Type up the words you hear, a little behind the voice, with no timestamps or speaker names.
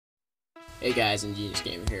Hey guys, I'm Genius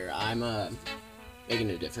Gamer here. I'm making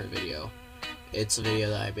a different video. It's a video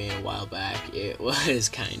that I made a while back. It was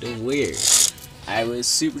kind of weird. I was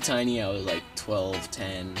super tiny. I was like 12,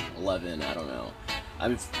 10, 11, I don't know.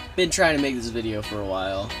 I've been trying to make this video for a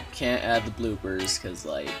while. Can't add the bloopers because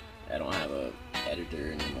like I don't have a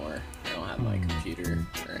editor anymore. I don't have my computer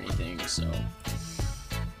or anything, so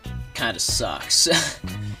kind of sucks.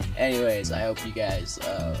 Anyways, I hope you guys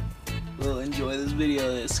will enjoy this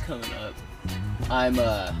video that's coming up. I'm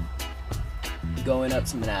going up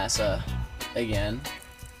to Manassa again,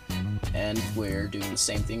 and we're doing the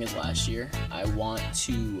same thing as last year. I want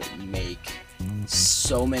to make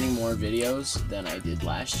so many more videos than I did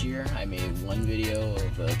last year. I made one video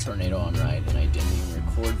of a tornado on ride and I didn't even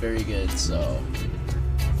record very good, so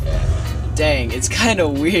dang, it's kind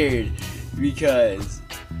of weird because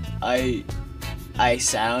I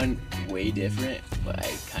sound way different, but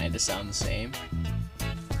I kind of sound the same.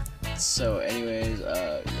 So anyways,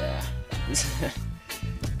 yeah,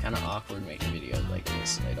 kind of awkward making videos like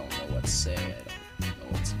this. I don't know what to say. I don't know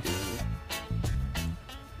what to do.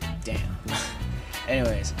 Damn.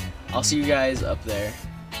 Anyways, I'll see you guys up there.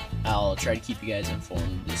 I'll try to keep you guys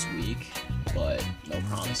informed this week, but no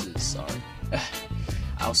promises, sorry.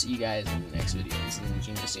 I'll see you guys in the next video. This is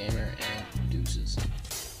Genius Gamer, and deuces.